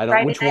Jesus, I don't.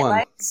 Friday Which Night one?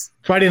 Lights.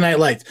 Friday Night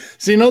Lights.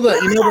 So you know that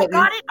I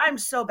got it. I'm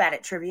so bad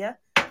at trivia.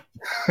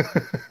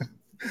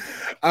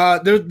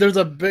 there's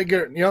a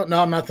bigger. No,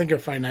 I'm not thinking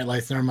of Friday Night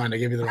Lights. Never mind. I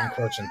gave you the wrong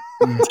question.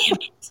 Damn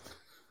it.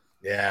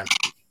 Yeah.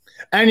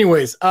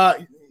 Anyways,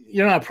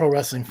 you're not a pro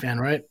wrestling fan,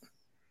 right?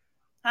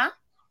 Huh?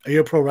 Are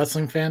you a pro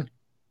wrestling fan?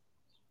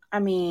 I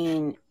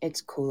mean,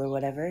 it's cool or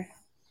whatever.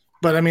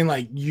 But I mean,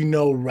 like,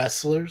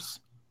 wrestlers.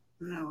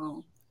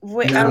 No.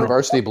 Wait,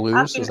 University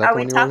Blues. Is that are the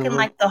we one you're talking looking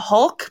like the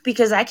Hulk?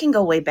 Because I can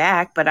go way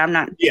back, but I'm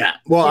not. Yeah.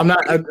 Well, I'm not.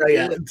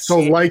 So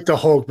like the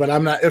Hulk, but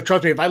I'm not.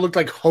 Trust me, if I looked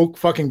like Hulk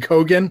fucking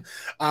Hogan,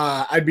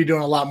 I'd be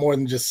doing a lot more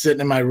than just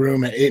sitting in my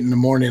room at 8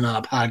 a.m. on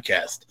a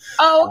podcast.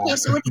 Oh, okay.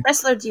 So which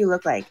wrestler do you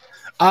look like?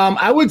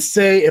 I would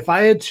say if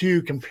I had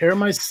to compare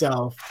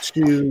myself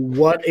to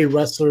what a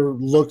wrestler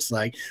looks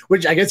like,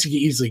 which I guess you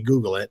could easily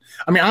Google it.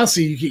 I mean,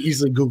 honestly, you could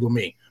easily Google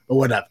me, but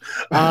whatever.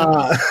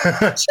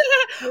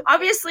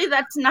 Obviously,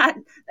 that's not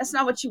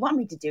what you want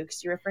me to do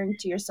because you're referring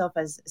to yourself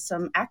as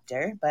some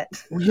actor. But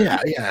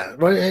yeah.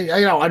 Well,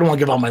 I don't want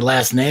to give out my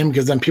last name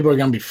because then people are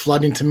gonna be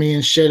flooding to me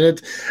and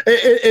shit.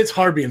 It's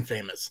hard being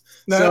famous.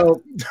 No.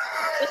 So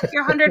with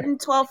your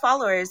 112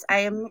 followers,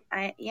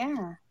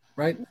 yeah.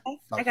 Right. Okay,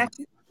 I got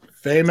you.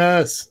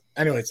 Famous.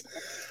 Anyways,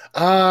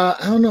 I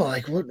don't know.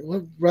 Like, what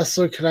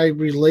wrestler could I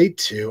relate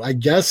to? I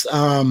guess.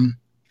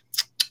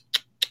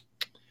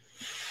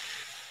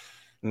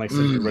 Mike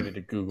said you're ready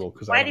to Google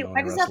because Why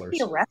does that be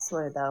a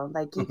wrestler though?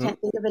 Like you can't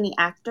think of any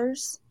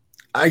actors.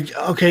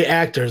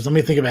 Actors. Let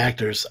me think of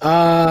actors.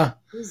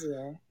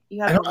 Easier.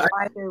 You have a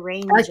wider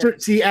range.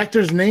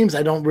 Actors' names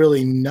I don't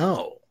really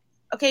know.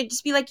 Okay,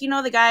 just be like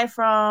the guy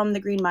from The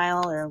Green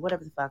Mile or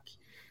whatever the fuck.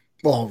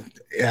 Well,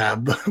 yeah,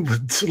 but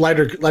with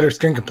lighter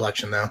skin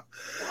complexion though.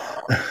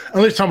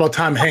 Unless talking about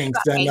Tom Hanks,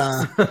 then.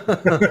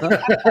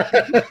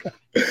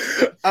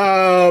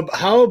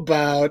 How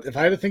about if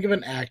I had to think of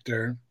an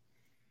actor?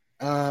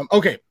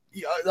 Okay,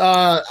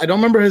 I don't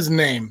remember his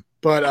name,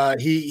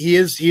 but he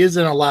is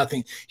in a lot of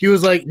things. He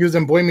was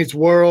in Boy Meets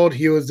World.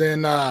 He was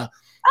in I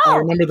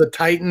remember the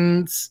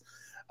Titans.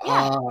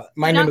 Yeah.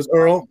 My name is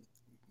Earl.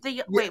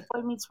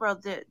 Boy Meets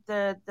World.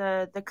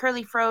 The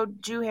curly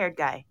froed Jew haired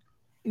guy.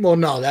 Well,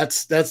 no,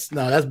 that's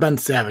Ben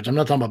Savage. I'm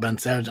not talking about Ben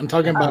Savage. I'm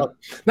talking about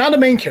not the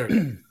main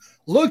character.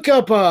 Look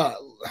up what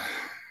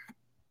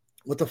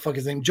the fuck is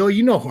his name? Joe,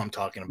 you know who I'm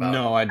talking about.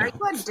 No, I Are don't.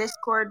 you on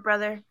Discord,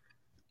 brother?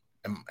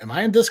 Am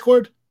I in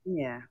Discord?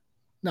 Yeah.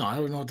 No, I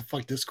don't know what the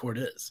fuck Discord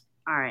is.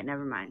 All right,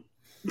 never mind.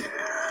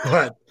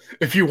 But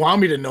if you want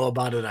me to know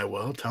about it, I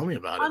will. Tell me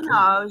about it. No,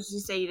 I was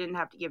just saying you didn't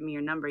have to give me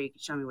your number. You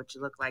could show me what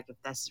you look like. If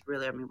that's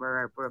really, I mean,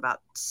 we're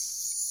about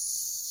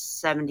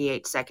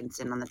 78 seconds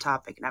in on the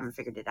topic, and I haven't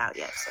figured it out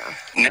yet. So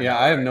Yeah,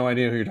 I have no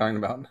idea who you're talking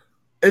about.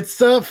 It's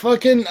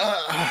fucking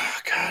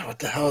God, what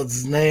the hell is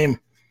his name?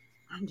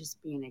 I'm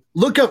just being a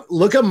Look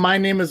up My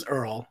Name is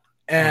Earl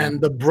and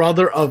the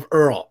brother of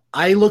Earl.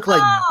 I look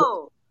like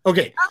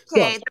okay.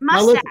 The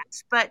mustache,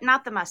 but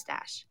not the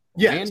mustache.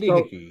 Yeah,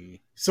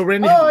 Randy. So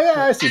Randy. Oh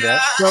yeah, I see that.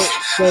 What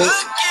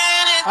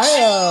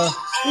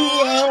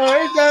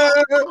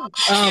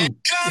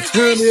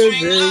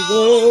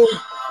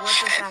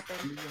just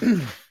happened?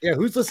 Yeah,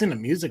 who's listening to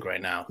music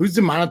right now? Who's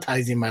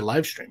demonetizing my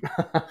live stream?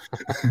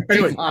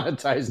 Anyway,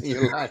 Monetizing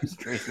your live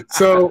stream.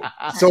 so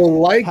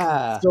like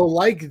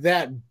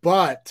that,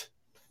 but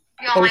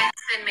Y'all, my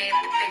husband made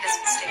the biggest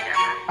mistake ever.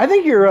 I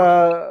think you're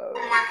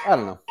I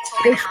don't know.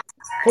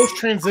 post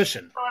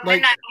transition,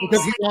 like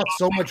because he lost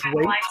so much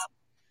weight.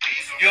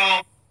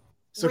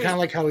 So kind of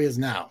like how he is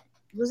now.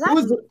 Was that?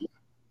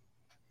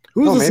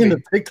 Who's listening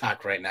maybe. to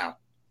TikTok right now?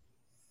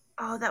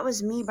 Oh, that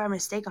was me by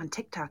mistake on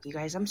TikTok, you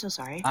guys. I'm so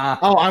sorry.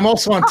 Oh, I'm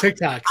also on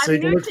TikTok. So I'm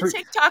you can new look to for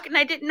TikTok and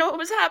I didn't know it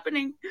was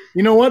happening.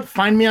 You know what?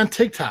 Find me on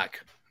TikTok.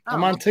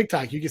 I'm Oh. on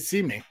TikTok. You can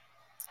see me.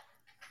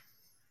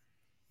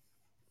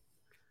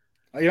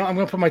 I'm going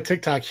to put my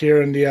TikTok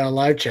here in the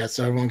live chat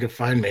so everyone can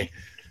find me.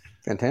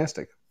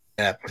 Fantastic.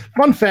 Yeah.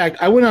 Fun fact,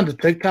 I went onto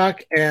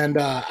TikTok and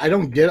I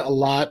don't get a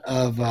lot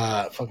of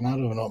I don't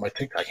even know what my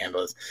TikTok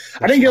handle is.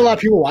 I didn't get a lot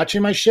of people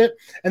watching my shit.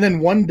 And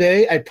then one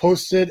day I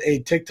posted a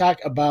TikTok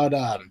about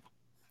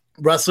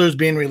wrestlers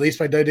being released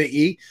by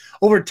WWE.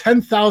 Over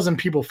 10,000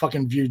 people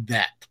fucking viewed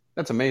that.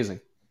 That's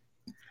amazing.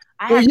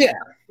 I Well, had yeah.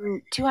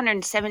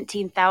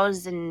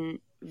 217,000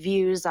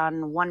 views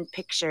on one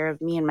picture of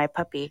me and my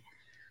puppy.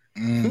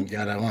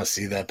 God, I want to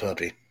see that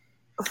puppy.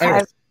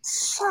 Anyway.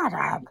 Shut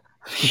up.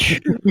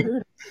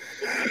 Freaking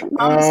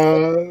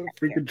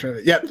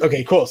Trevor. Yeah.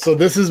 Okay. Cool. So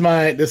this is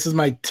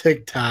my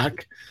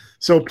TikTok.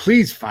 So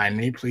please find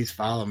me. Please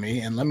follow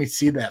me, and let me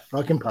see that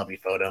fucking puppy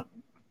photo.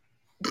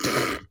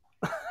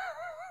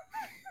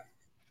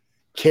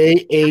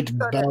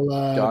 K8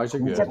 Bella. Dogs are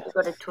You good. have to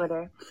go to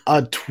Twitter.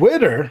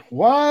 Twitter?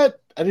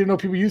 What? I didn't know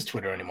people use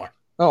Twitter anymore.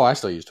 Oh, I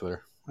still use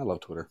Twitter. I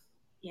love Twitter.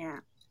 Yeah.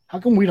 How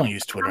come we don't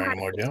use Twitter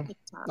anymore, Joe?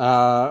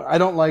 I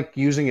don't like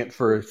using it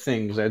for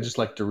things. I just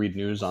like to read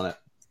news on it.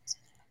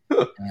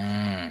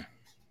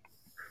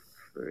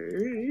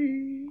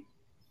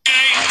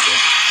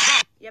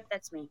 Yep,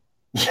 that's me.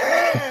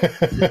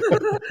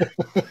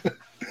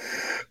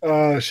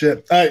 Oh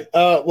shit! All right.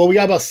 Well, we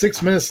got about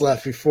 6 minutes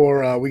left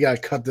before we got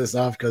to cut this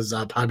off because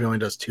Poppy only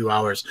does 2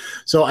 hours.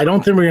 So I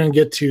don't think we're gonna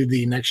get to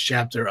the next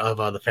chapter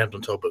of the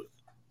Phantom Toll Booth,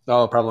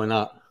 Oh, probably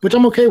not. which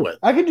I'm okay with.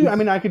 I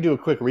could do a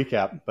quick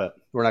recap, but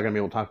we're not going to be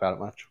able to talk about it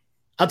much.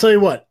 I'll tell you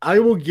what. I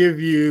will give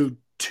you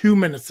 2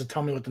 minutes to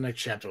tell me what the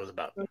next chapter was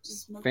about.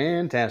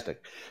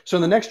 Fantastic. So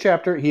in the next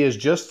chapter, he has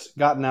just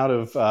gotten out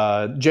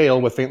of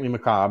jail with Faintly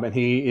Macabre, and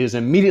he is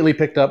immediately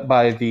picked up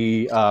by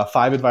the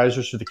 5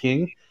 advisors to the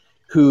king,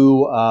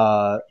 who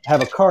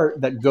have a cart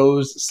that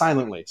goes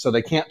silently, so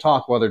they can't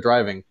talk while they're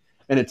driving.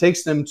 And it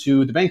takes them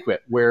to the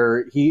banquet,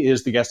 where he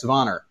is the guest of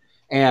honor.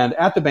 And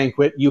at the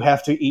banquet, you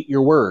have to eat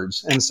your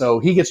words. And so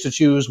he gets to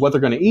choose what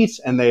they're going to eat.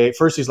 And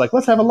first he's like,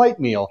 let's have a light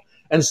meal.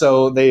 And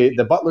so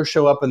the butlers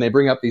show up and they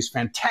bring up these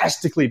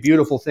fantastically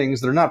beautiful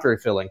things that are not very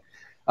filling.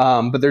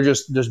 But they're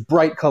just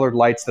bright colored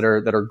lights that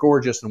are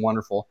gorgeous and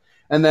wonderful.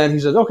 And then he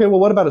says, okay,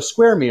 well, what about a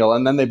square meal?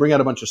 And then they bring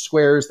out a bunch of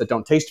squares that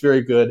don't taste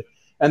very good.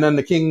 And then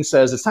the king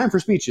says, it's time for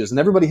speeches. And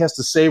everybody has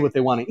to say what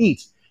they want to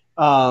eat.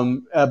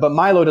 But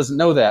Milo doesn't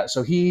know that.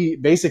 So he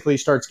basically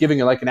starts giving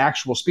it like an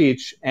actual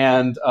speech.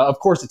 And of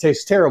course, it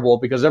tastes terrible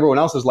because everyone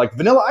else is like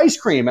vanilla ice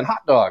cream and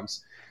hot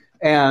dogs.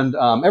 And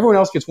everyone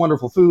else gets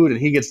wonderful food and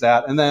he gets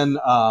that. And then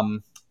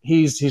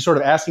he's sort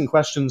of asking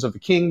questions of the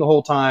king the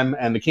whole time.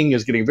 And the king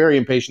is getting very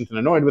impatient and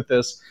annoyed with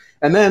this.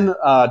 And then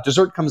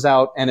dessert comes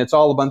out and it's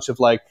all a bunch of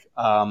like,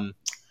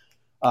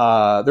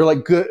 they're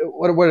like good.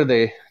 What are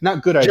they?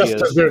 Not good ideas.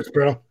 Just desserts,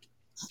 bro.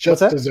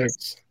 Just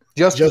desserts.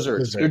 Just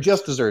desserts. They're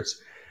just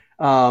desserts.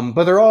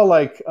 But they're all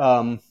like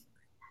the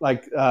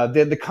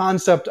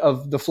concept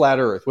of the flat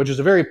Earth, which is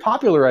a very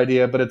popular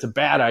idea, but it's a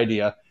bad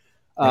idea.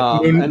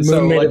 And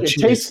so like,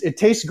 it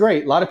tastes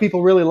great. A lot of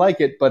people really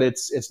like it, but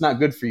it's not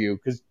good for you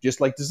because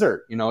just like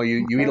dessert,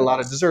 you eat a lot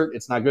of dessert,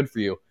 it's not good for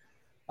you.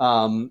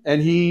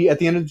 And he at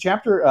the end of the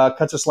chapter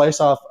cuts a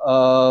slice off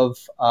of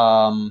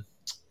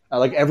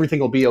like everything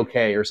will be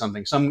okay or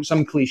something,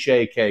 some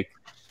cliche cake,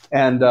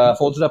 and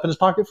folds it up in his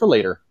pocket for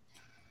later.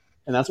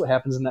 And that's what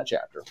happens in that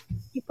chapter.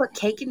 He put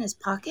cake in his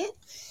pocket?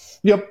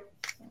 Yep.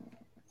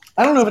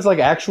 I don't know if it's like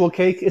actual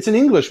cake. It's an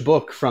English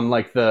book from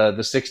like the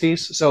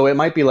 60s. So it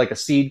might be like a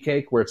seed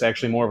cake where it's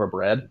actually more of a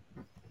bread.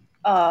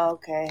 Oh,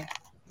 okay.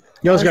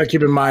 You always got to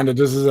keep in mind that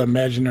this is an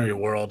imaginary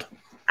world.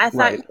 I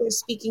thought you were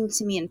speaking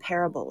to me in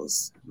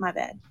parables. My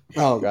bad.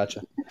 Oh,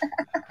 gotcha.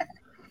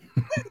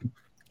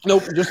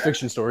 Nope, just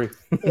fiction story.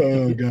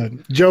 Oh,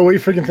 God. Joe, what are you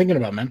freaking thinking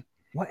about, man?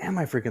 What am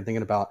I freaking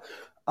thinking about?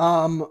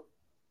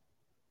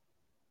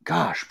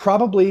 Gosh,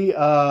 probably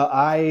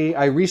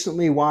I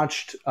recently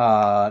watched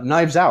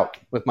Knives Out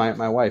with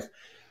my wife.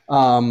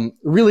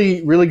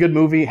 Really, really good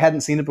movie.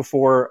 Hadn't seen it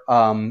before.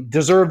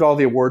 Deserved all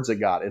the awards it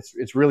got.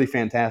 It's really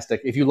fantastic.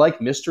 If you like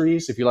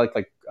mysteries, if you like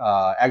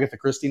Agatha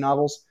Christie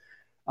novels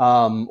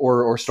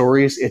or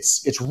stories,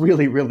 it's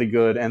really, really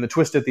good. And the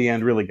twist at the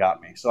end really got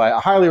me. So I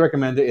highly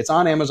recommend it. It's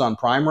on Amazon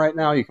Prime right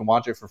now. You can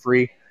watch it for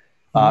free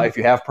if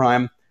you have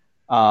Prime.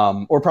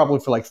 Or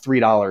probably for like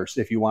 $3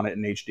 if you want it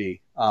in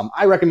HD.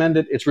 I recommend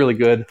it. It's really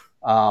good.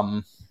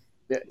 I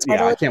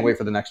can't wait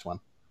for the next one.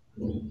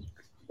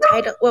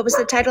 What was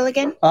the title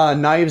again?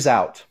 Knives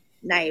Out.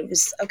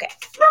 Knives. Okay.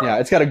 Yeah,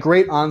 it's got a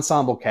great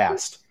ensemble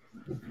cast.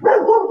 Is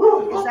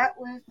that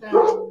with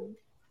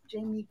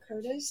Jamie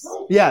Curtis?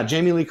 Yeah,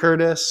 Jamie Lee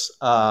Curtis,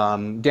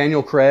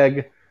 Daniel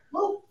Craig.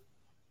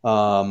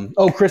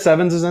 Chris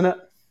Evans is in it.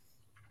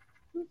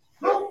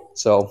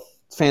 So,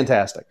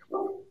 fantastic.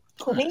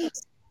 Cool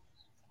beans.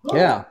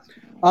 Yeah.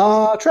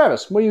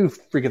 Travis, what are you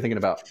freaking thinking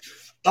about?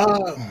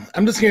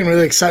 I'm just getting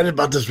really excited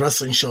about this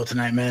wrestling show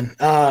tonight, man.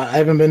 I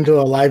haven't been to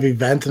a live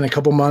event in a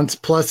couple months.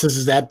 Plus, this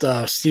is at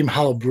the Steam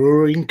Hollow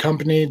Brewing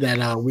Company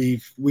that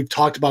we've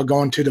talked about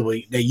going to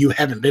that you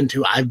haven't been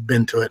to. I've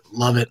been to it.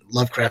 Love it.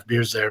 Love craft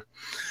beers there.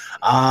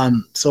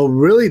 So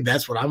really,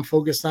 that's what I'm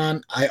focused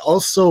on. I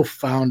also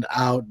found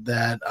out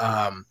that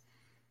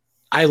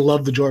I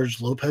love the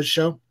George Lopez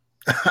show,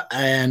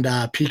 and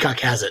Peacock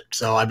has it.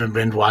 So I've been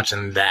binge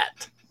watching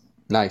that.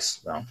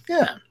 Nice. So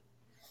yeah,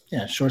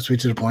 short, sweet,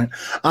 to the point.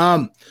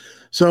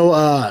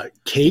 So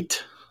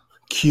Kate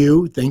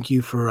Q, thank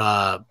you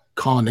for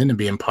calling in and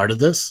being part of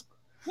this.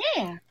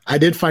 Yeah. I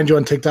did find you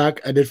on TikTok.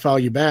 I did follow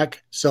you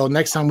back. So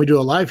next time we do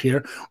a live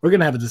here, we're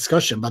gonna have a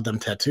discussion about them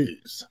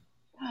tattoos.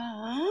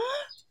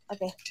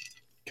 Okay.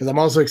 Because I'm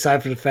also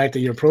excited for the fact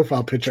that your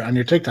profile picture on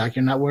your TikTok,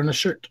 you're not wearing a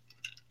shirt.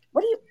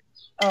 What are you?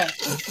 Oh.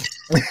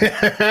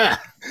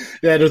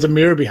 Yeah, there's a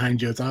mirror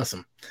behind you. It's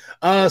awesome.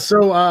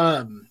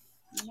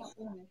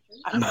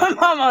 My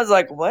mom was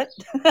like, "What?"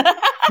 I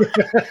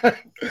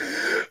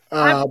have to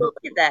go look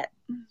at that.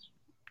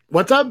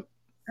 What's up?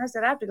 I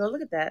said, "I have to go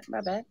look at that."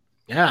 My bad.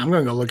 Yeah, I'm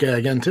gonna go look at it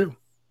again too.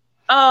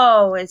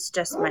 Oh, it's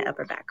just my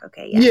upper back.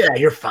 Okay, yeah. Yeah,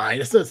 you're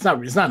fine. It's not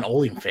an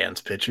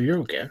OnlyFans picture. You're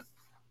okay.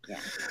 Yeah.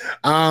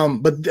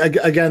 But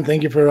again,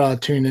 thank you for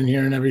tuning in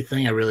here and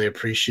everything. I really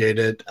appreciate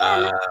it.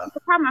 No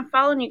problem. I'm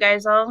following you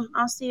guys. I'll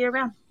see you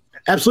around.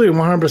 Absolutely,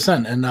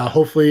 100%. And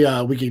hopefully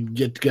we can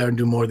get together and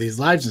do more of these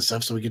lives and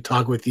stuff so we can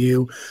talk with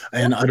you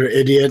and Utter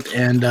Idiot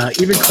and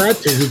even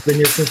Clapton, who's been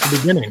here since the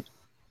beginning.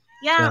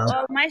 Yeah, So-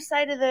 well, my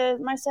side of the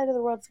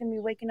world's gonna be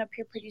waking up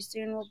here pretty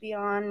soon. We'll be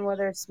on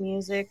whether it's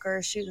music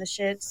or shooting the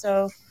shit.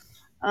 So,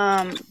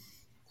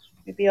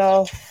 maybe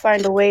I'll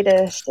find a way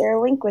to share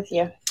a link with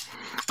you.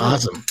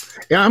 Awesome.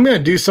 Yeah, I'm going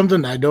to do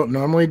something that I don't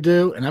normally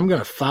do, and I'm going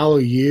to follow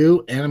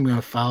you, and I'm going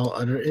to follow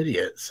Utter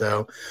Idiot.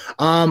 So,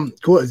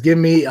 cool. It's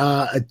giving me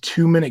a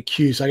 2-minute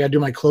cue, so I got to do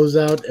my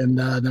closeout, and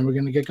then we're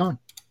going to get going.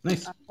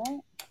 Nice. All right.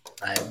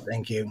 All right.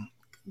 Thank you.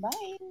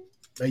 Bye.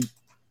 Bye.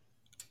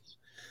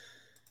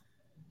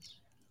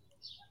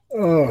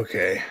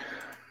 Okay.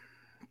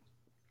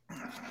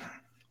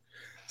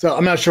 So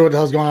I'm not sure what the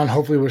hell's going on.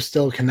 Hopefully we're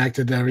still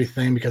connected to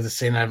everything because it's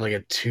saying I have like a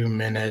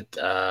 2-minute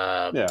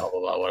blah, blah,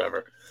 blah,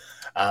 whatever.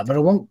 But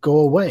it won't go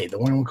away. The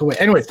one won't go away.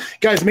 Anyways,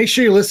 guys, make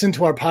sure you listen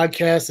to our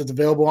podcast. It's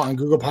available on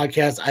Google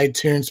Podcasts,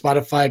 iTunes,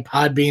 Spotify,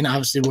 Podbean,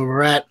 obviously where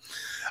we're at.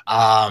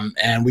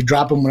 And we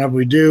drop them whenever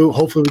we do.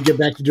 Hopefully we get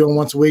back to doing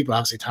once a week, but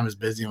obviously time is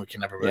busy and we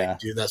can never really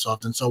do that so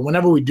often. So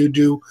whenever we do we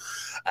do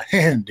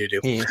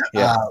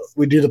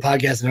the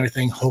podcast and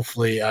everything,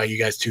 hopefully you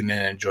guys tune in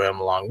and enjoy them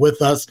along with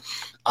us.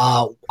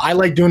 I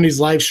like doing these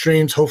live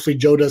streams. Hopefully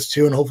Joe does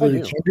too, and hopefully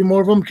we can do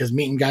more of them because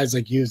meeting guys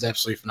like you is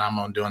absolutely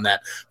phenomenal in doing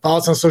that. Follow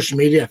us on social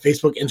media at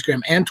Facebook,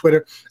 Instagram, and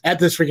Twitter at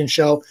This Freaking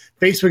Show.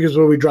 Facebook is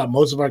where we drop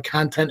most of our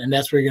content, and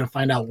that's where you're going to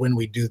find out when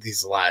we do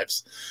these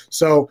lives.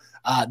 So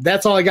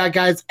that's all I got,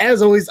 guys.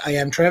 As always, I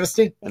am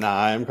Travesty. And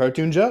I'm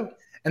Cartoon Joe.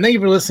 And thank you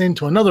for listening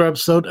to another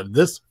episode of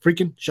This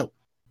Freaking Show.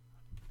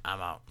 I'm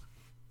out.